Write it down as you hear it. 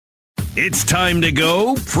It's time to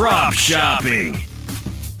go prop shopping.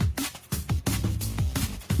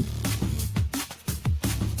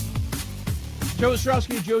 Joe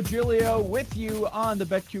Ostrowski, Joe Giglio with you on the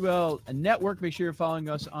BetQL network. Make sure you're following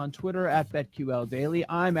us on Twitter at BetQL Daily.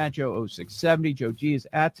 I'm at Joe0670. Joe G is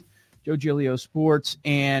at Joe Giglio Sports.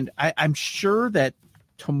 And I'm sure that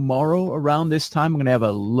tomorrow around this time, I'm going to have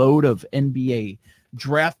a load of NBA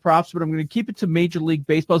draft props, but I'm going to keep it to Major League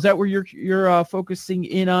Baseball. Is that where you're focusing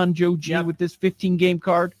in on, Joe G, with this 15-game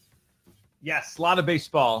card? Yes, a lot of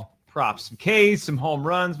baseball props. Some Ks, some home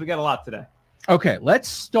runs. We got a lot today. Okay, let's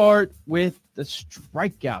start with the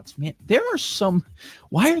strikeouts. Man, there are some –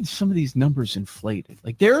 why are some of these numbers inflated?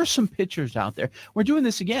 Like, there are some pitchers out there. We're doing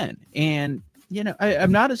this again. And, you know,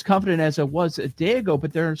 I'm not as confident as I was a day ago,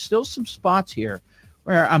 but there are still some spots here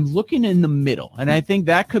where I'm looking in the middle. And I think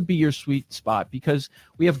that could be your sweet spot because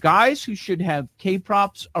we have guys who should have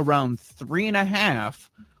K-props around 3.5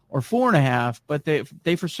 or 4.5, but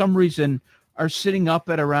they for some reason are sitting up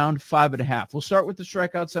at around 5.5. We'll start with the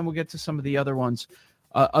strikeouts, then we'll get to some of the other ones,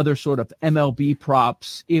 other sort of MLB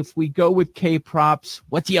props. If we go with K-props,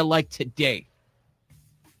 what do you like today?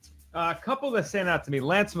 A couple that stand out to me.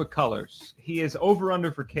 Lance McCullers. He is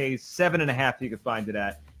over-under for Ks, 7.5 you can find it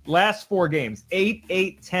at. Last 4 games, 8,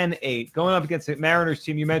 8, 10, 8. Going up against the Mariners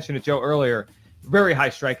team, you mentioned it, Joe, earlier. Very high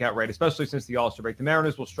strikeout rate, especially since the All-Star break. The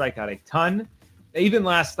Mariners will strike out a ton. Even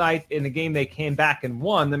last night in the game they came back and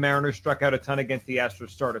won, the Mariners struck out a ton against the Astros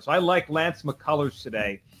starter. So I like Lance McCullers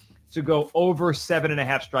today to go over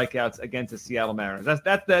 7.5 strikeouts against the Seattle Mariners.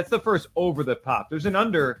 That's the first over the pop. There's an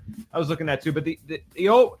under I was looking at too, but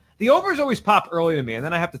the overs always pop early to me, and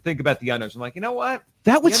then I have to think about the unders. I'm like, you know what?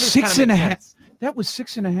 That was 6.5. That was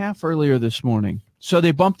 6.5 earlier this morning. So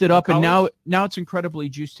they bumped it up, and now it's incredibly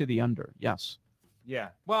juiced to the under. Yes. Yeah.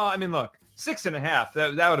 Well, I mean, look, 6.5.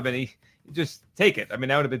 That would have been just take it. I mean,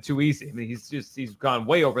 that would have been too easy. I mean, he's gone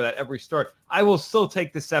way over that every start. I will still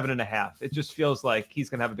take the 7.5. It just feels like he's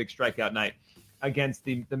going to have a big strikeout night against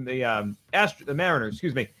the Mariners.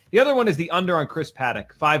 Excuse me. The other one is the under on Chris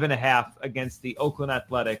Paddock, 5.5 against the Oakland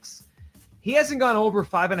Athletics. He hasn't gone over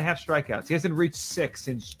 5.5 strikeouts. He hasn't reached 6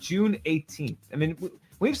 since June 18th. I mean,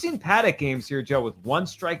 we've seen Paddock games here, Joe, with 1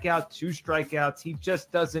 strikeout, 2 strikeouts. He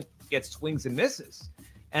just doesn't get swings and misses.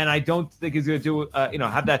 And I don't think he's going to do,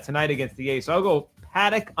 have that tonight against the A's. So I'll go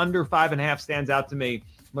Paddock under 5.5 stands out to me.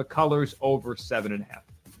 McCullers over 7.5.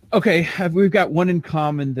 Okay, we've got one in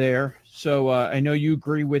common there. So I know you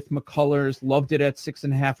agree with McCullers. Loved it at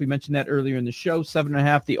 6.5. We mentioned that earlier in the show.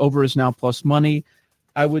 7.5. The over is now plus money.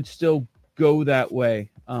 I would still go that way.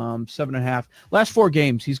 7.5. Last 4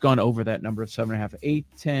 games, he's gone over that number of 7.5. 8,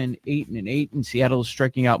 10, 8, and 8. And Seattle is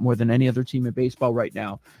striking out more than any other team in baseball right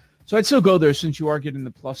now. So I'd still go there since you are getting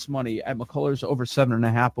the plus money at McCullers over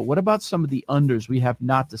 7.5. But what about some of the unders we have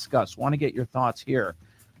not discussed? Want to get your thoughts here.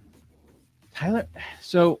 Tyler,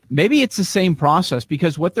 so maybe it's the same process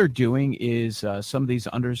because what they're doing is some of these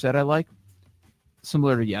unders that I like,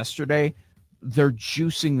 similar to yesterday, they're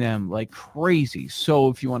juicing them like crazy. So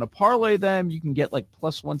if you want to parlay them, you can get like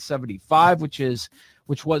plus 175, which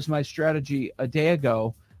was my strategy a day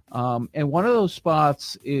ago. And one of those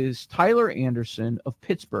spots is Tyler Anderson of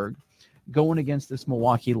Pittsburgh going against this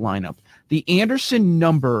Milwaukee lineup. The Anderson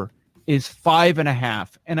number is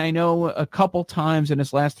 5.5. And I know a couple times in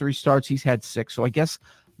his last 3 starts, he's had 6. So I guess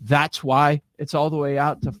that's why it's all the way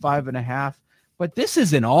out to 5.5. But this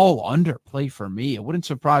is an all under play for me. It wouldn't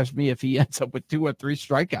surprise me if he ends up with 2 or 3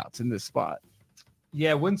 strikeouts in this spot. Yeah,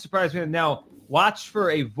 it wouldn't surprise me. Now, watch for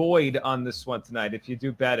a void on this one tonight if you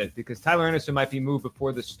do bet it, because Tyler Anderson might be moved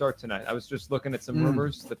before the start tonight. I was just looking at some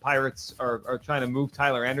rumors. The Pirates are trying to move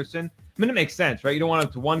Tyler Anderson. I mean, it makes sense, right? You don't want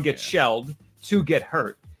him to, 1, get shelled, 2, get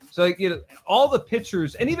hurt. So, all the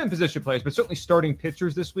pitchers, and even position players, but certainly starting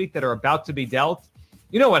pitchers this week that are about to be dealt,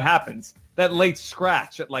 you know what happens? That late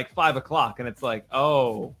scratch at like 5 o'clock, and it's like,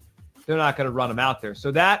 oh, they're not going to run him out there.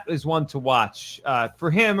 So that is one to watch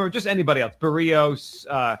for him or just anybody else. Berrios,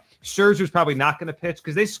 Scherzer's probably not going to pitch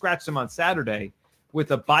because they scratched him on Saturday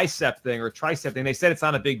with a bicep thing or tricep thing. They said it's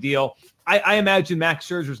not a big deal. I imagine Max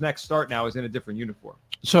Scherzer's next start now is in a different uniform.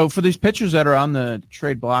 So for these pitchers that are on the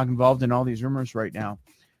trade block involved in all these rumors right now,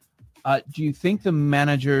 do you think the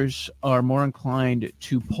managers are more inclined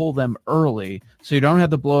to pull them early so you don't have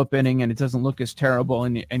the blow-up inning and it doesn't look as terrible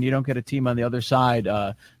and you don't get a team on the other side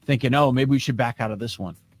thinking, oh, maybe we should back out of this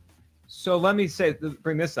one? So let me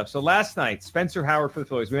bring this up. So last night, Spencer Howard for the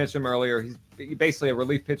Phillies, we mentioned him earlier. He's basically a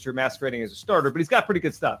relief pitcher masquerading as a starter, but he's got pretty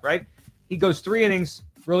good stuff, right? He goes 3 innings,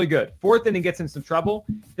 really good. 4th inning gets in some trouble.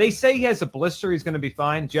 They say he has a blister. He's going to be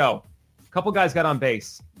fine. Joe, a couple guys got on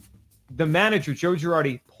base. the manager, Joe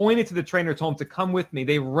Girardi, pointed to the trainer, told him to come with me.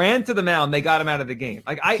 They ran to the mound. They got him out of the game.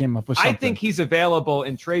 Like I think he's available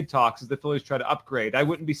in trade talks as the Phillies try to upgrade. I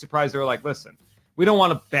wouldn't be surprised. They're like, listen, we don't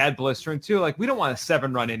want a bad blister. And two, like, we don't want a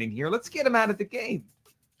 7-run inning here. Let's get him out of the game.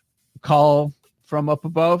 Call from up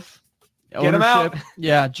above. Get him out.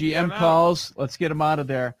 Yeah, GM calls. Let's get him out of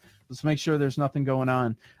there. Let's make sure there's nothing going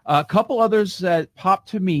on. A couple others that popped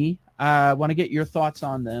to me. I want to get your thoughts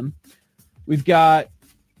on them. We've got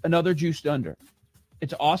another juiced under.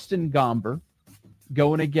 It's Austin Gomber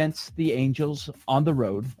going against the Angels on the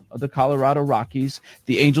road of the Colorado Rockies.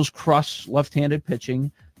 The Angels crush left-handed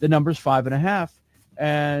pitching. The number's 5.5.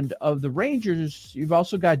 And of the Rangers, you've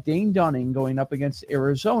also got Dane Dunning going up against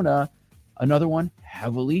Arizona. Another one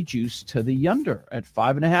heavily juiced to the under at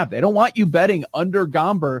 5.5. They don't want you betting under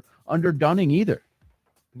Gomber, under Dunning either.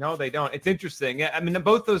 No, they don't. It's interesting. I mean,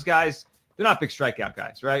 both those guys, they're not big strikeout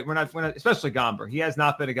guys, right? We're not, especially Gomber. He has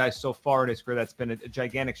not been a guy so far in his career that's been a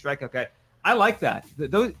gigantic strikeout guy. I like that.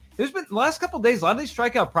 There's been the last couple of days, a lot of these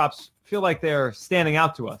strikeout props feel like they're standing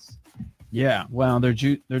out to us. Yeah, well, they're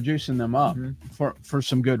juicing them up for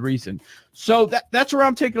some good reason. So that's where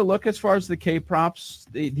I'm taking a look as far as the K props.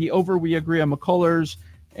 The over, we agree on McCullers,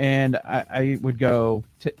 and I would go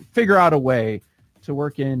to figure out a way to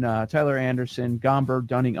work in Tyler Anderson, Gomber,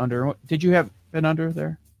 Dunning under. Did you have an under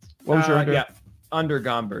there? What was your under? Yeah, under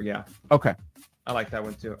Gomber, yeah. Okay. I like that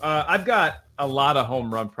one too. I've got a lot of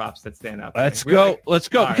home run props that stand out. Let's go.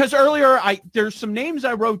 Because right. earlier there's some names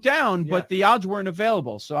I wrote down, but the odds weren't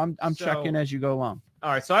available. So I'm checking as you go along.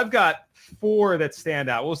 All right. So I've got 4 that stand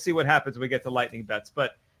out. We'll see what happens when we get to lightning bets.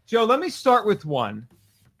 But Joe, let me start with one.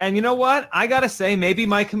 And you know what? I got to say, maybe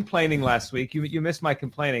my complaining last week, you missed my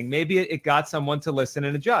complaining. Maybe it got someone to listen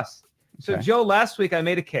and adjust. So Joe, last week I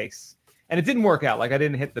made a case and it didn't work out. Like I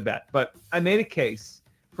didn't hit the bet, but I made a case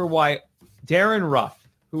for why Darren Ruff,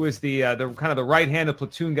 who is the kind of the right-handed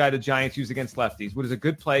platoon guy the Giants use against lefties, what is a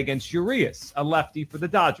good play against Urias, a lefty for the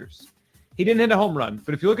Dodgers. He didn't hit a home run,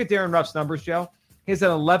 but if you look at Darren Ruff's numbers, Joe, he has an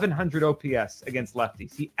 1,100 OPS against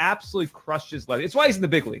lefties. He absolutely crushes lefties. It's why he's in the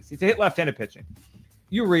big leagues. He's a hit left-handed pitching.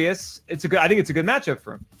 Urias, I think it's a good matchup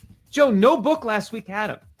for him. Joe, no book last week had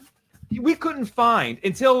him. We couldn't find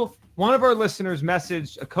until one of our listeners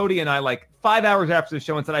messaged Cody and I like 5 hours after the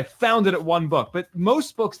show and said, I found it at one book. But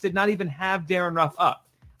most books did not even have Darren Ruff up.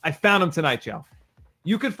 I found him tonight, Joe.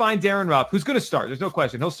 You could find Darren Ruff, who's going to start. There's no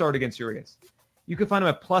question. He'll start against Urias. You could find him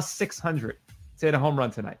at plus 600 to hit a home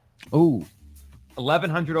run tonight. Oh,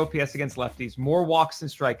 1,100 OPS against lefties, more walks than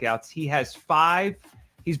strikeouts. He has 5.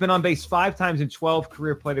 He's been on base 5 times in 12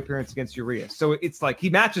 career plate appearances against Urias. So it's like he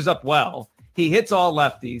matches up well. He hits all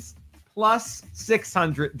lefties. Plus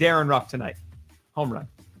 600, Darren Ruff tonight. Home run.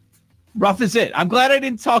 Ruff is it. I'm glad I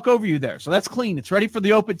didn't talk over you there. So that's clean. It's ready for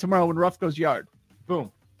the open tomorrow when Ruff goes yard.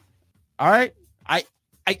 Boom. All right. I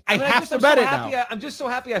have to bet it now. I'm just so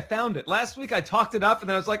happy I found it. Last week I talked it up and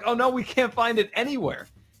then I was like, oh no, we can't find it anywhere.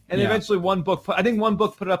 And eventually one book put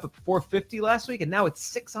it up at 450 last week and now it's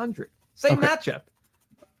 600. Same matchup.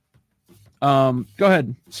 Go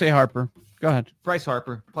ahead. Say Harper. Go ahead. Bryce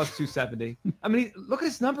Harper, plus 270. I mean, look at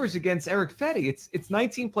his numbers against Eric Fetty. It's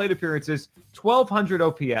 19 plate appearances, 1,200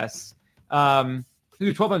 OPS,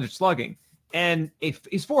 1,200 slugging, and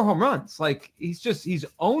he's 4 home runs. Like, he's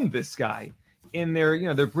owned this guy in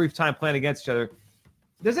their brief time playing against each other.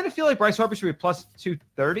 Doesn't it feel like Bryce Harper should be plus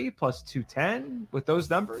 230, plus 210 with those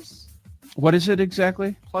numbers? What is it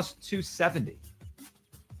exactly? Plus 270.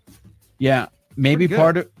 Yeah. Maybe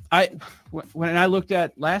part of when I looked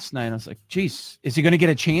at last night, I was like, geez, is he going to get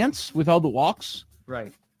a chance with all the walks?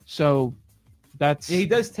 Right. So he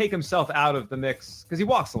does take himself out of the mix because he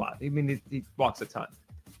walks a lot. I mean, he walks a ton.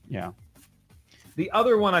 Yeah. The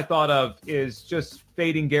other one I thought of is just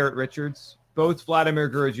fading Garrett Richards. Both Vladimir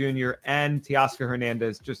Guerrero Jr. and Teoscar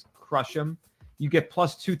Hernandez just crush him. You get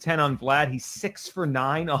plus 210 on Vlad. He's 6 for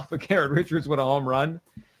 9 off of Garrett Richards with a home run.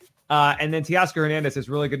 And then Teoscar Hernandez has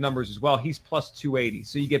really good numbers as well. He's plus 280.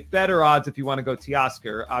 So you get better odds if you want to go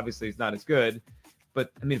Teoscar. Obviously, he's not as good. But,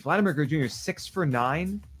 I mean, Vladimir Guerrero Jr. is 6 for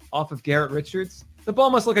 9 off of Garrett Richards. The ball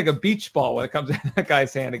must look like a beach ball when it comes in that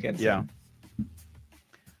guy's hand against him.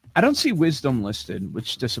 I don't see Wisdom listed,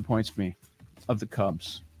 which disappoints me, of the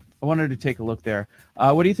Cubs. I wanted to take a look there.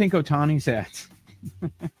 What do you think Ohtani's at?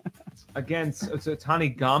 Against it's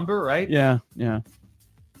Ohtani Gomber, right? Yeah.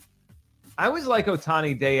 I always like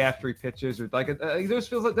Ohtani day after he pitches, or like doesn't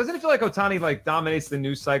it feel like Ohtani like dominates the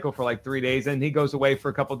news cycle for like 3 days and he goes away for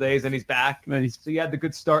a couple days and he's back? So you had the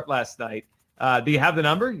good start last night. Do you have the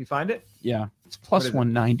number? You find it? Yeah, it's plus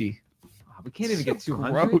 190. We can't even get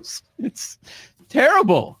 200. Gross. It's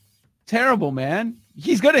terrible, man.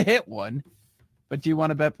 He's gonna hit one. But do you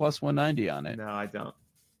want to bet plus 190 on it? No, I don't.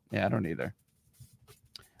 Yeah, I don't either.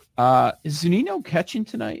 Is Zunino catching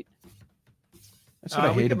tonight? That's what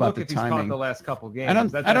I hate about the timing. Caught the last couple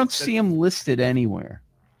games. I don't see him listed anywhere.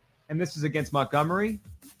 And this is against Montgomery.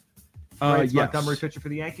 Yes. Montgomery pitcher for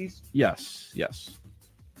the Yankees. Yes.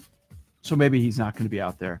 So maybe he's not going to be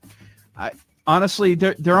out there. Honestly,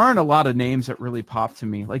 there aren't a lot of names that really pop to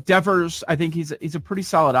me. Like Devers, I think he's a pretty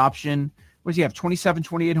solid option. What does he have? 27,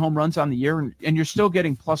 28 home runs on the year, and you're still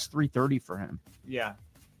getting plus 330 for him. Yeah.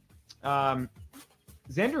 Xander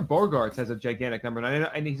Bogaerts has a gigantic number,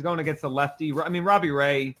 and he's going against the lefty. I mean, Robbie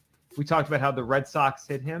Ray, we talked about how the Red Sox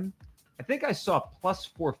hit him. I think I saw plus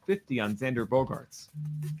 450 on Xander Bogaerts.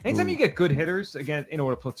 Anytime you get good hitters, again,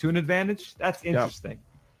 with a platoon advantage, that's interesting.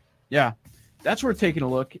 Yeah, that's worth taking a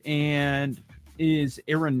look. And is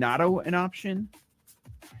Arenado an option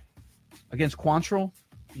against Quantrill?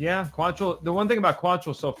 Yeah, Quantrill. The one thing about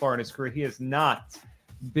Quantrill so far in his career, he has not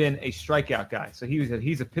been a strikeout guy. So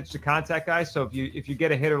he's a pitch to contact guy. So if you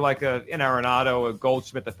get a hitter like an Arenado, a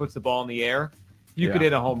Goldschmidt that puts the ball in the air, you could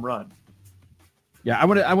hit a home run. Yeah, I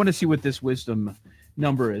want to see what this wisdom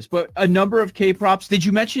number is. But a number of K props. Did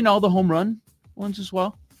you mention all the home run ones as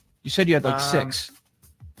well? You said you had like 6.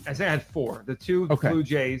 I think I had 4. The 2 Blue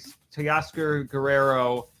Jays, Teoscar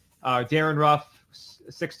Guerrero, Darren Ruff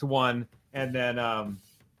 6-1, and then what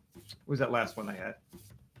was that last one I had?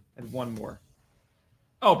 And one more.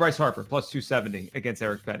 Oh, Bryce Harper plus 270 against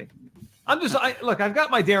Eric Petty. Look, I've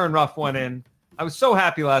got my Darren Ruff one in. I was so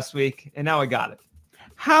happy last week, and now I got it.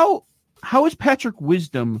 How is Patrick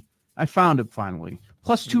Wisdom? I found it finally.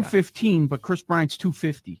 Plus 215, but Chris Bryant's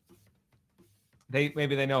 250.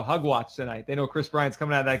 Maybe they know Hug Watch tonight. They know Chris Bryant's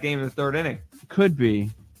coming out of that game in the 3rd inning. Could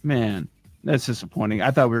be. Man, that's disappointing.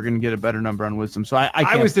 I thought we were going to get a better number on Wisdom. So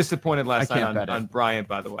I was disappointed last night on Bryant,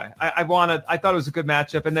 by the way. I thought it was a good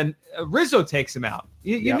matchup, and then Rizzo takes him out.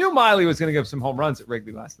 You knew Miley was going to give some home runs at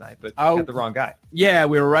Wrigley last night, but got the wrong guy. Yeah,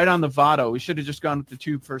 we were right on the Votto. We should have just gone with the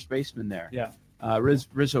 2 first basemen there. Yeah.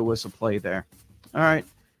 Rizzo was a play there. All right.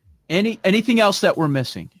 Anything else that we're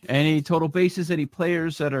missing? Any total bases? Any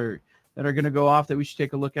players that are going to go off that we should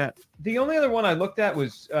take a look at? The only other one I looked at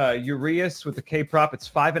was Urias with the K prop. It's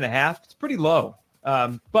 5.5. It's pretty low.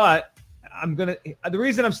 But the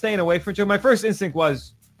reason I'm staying away from Joe, my first instinct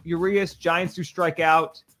was Urias, Giants do strike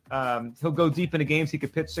out. He'll go deep into games. He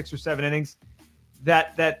could pitch 6 or 7 innings.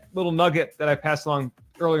 That little nugget that I passed along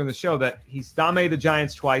earlier in the show, that he's dominated the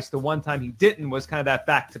Giants twice. The one time he didn't was kind of that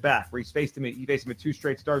back-to-back where he faced him at 2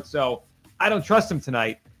 straight starts. So I don't trust him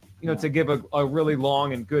tonight, to give a really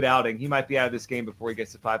long and good outing. He might be out of this game before he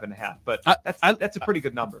gets to 5.5, but that's a pretty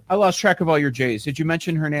good number. I lost track of all your Jays. Did you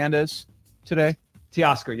mention Hernandez today?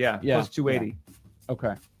 Teoscar, yeah. Plus 280. Yeah.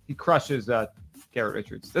 Okay. He crushes Garrett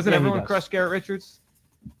Richards. Doesn't everyone crush Garrett Richards?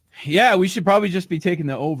 Yeah, we should probably just be taking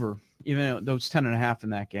the over, even though it's 10.5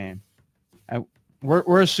 in that game.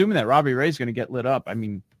 We're assuming that Robbie Ray's going to get lit up. I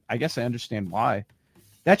mean, I guess I understand why.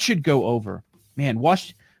 That should go over. Man,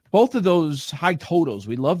 watch both of those high totals.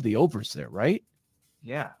 We love the overs there, right?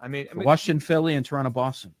 Yeah, I mean Washington, Philly, and Toronto,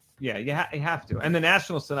 Boston. Yeah, you have to. And the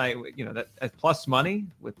Nationals tonight, that plus money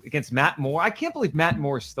against Matt Moore. I can't believe Matt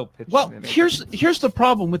Moore is still pitching. Well, here's the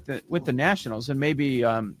problem with the Nationals, and maybe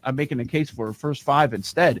I'm making a case for a first 5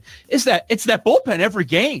 instead. Is that it's that bullpen every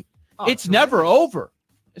game. It's never over.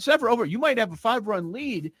 It's never over. You might have a 5-run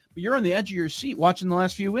lead, but you're on the edge of your seat watching the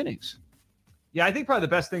last few innings. Yeah, I think probably the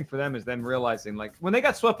best thing for them is them realizing, when they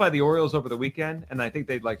got swept by the Orioles over the weekend, and I think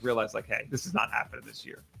they'd realize, hey, this is not happening this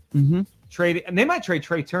year. Mm-hmm. And they might trade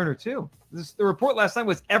Trey Turner too. The report last night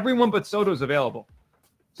was everyone but Soto's available.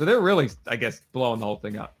 So they're really, I guess, blowing the whole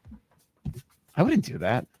thing up. I wouldn't do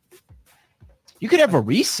that. You could have a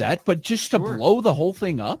reset, but just to blow the whole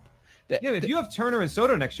thing up. If you have Turner and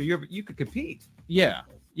Soto next year, you could compete. Yeah.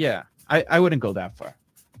 I wouldn't go that far.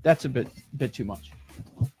 That's a bit too much.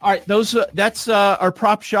 All right, that's our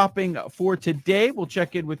prop shopping for today. We'll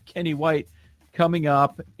check in with Kenny White coming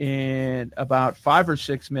up in about 5 or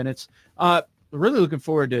 6 minutes. Really looking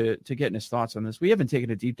forward to getting his thoughts on this. We haven't taken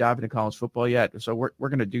a deep dive into college football yet, so we're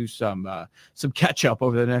going to do some catch up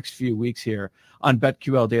over the next few weeks here on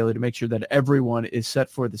BetQL Daily to make sure that everyone is set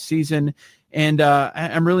for the season. And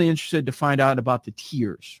I'm really interested to find out about the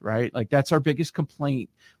tiers, right? That's our biggest complaint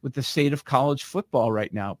with the state of college football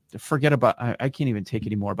right now. Forget about, I can't even take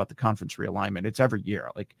any more about the conference realignment. It's every year.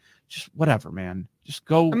 Just whatever, man. Just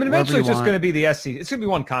go. Eventually it's just going to be the SEC. It's going to be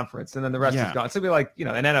one conference, and then the rest is gone. It's going to be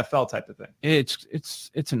an NFL type of thing.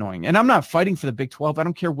 It's annoying. And I'm not fighting for the Big 12. I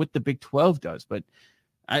don't care what the Big 12 does, but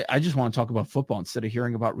I just want to talk about football instead of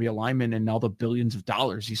hearing about realignment and all the billions of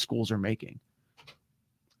dollars these schools are making.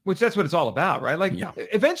 Which that's what it's all about, right? Like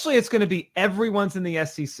eventually it's going to be everyone's in the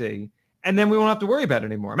SEC. And then we won't have to worry about it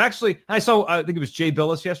anymore. I think it was Jay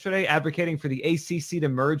Billis yesterday advocating for the ACC to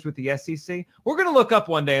merge with the SEC. We're going to look up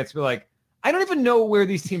one day and be like, I don't even know where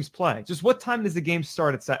these teams play. Just what time does the game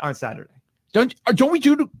start on Saturday? Don't we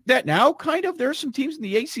do that now? Kind of. There are some teams in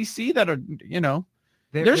the ACC that are,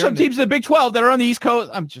 there's some teams in the Big 12 that are on the East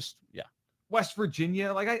Coast. West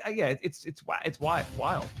Virginia, it's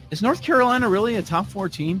wild. Is North Carolina really a top 4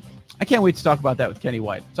 team? I can't wait to talk about that with Kenny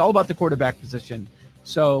White. It's all about the quarterback position.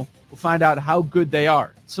 So we'll find out how good they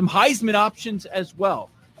are. Some Heisman options as well.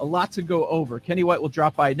 A lot to go over. Kenny White will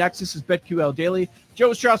drop by next. This is BetQL Daily. Joe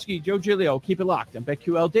Ostrowski, Joe Giglio. Keep it locked on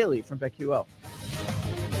BetQL Daily from BetQL.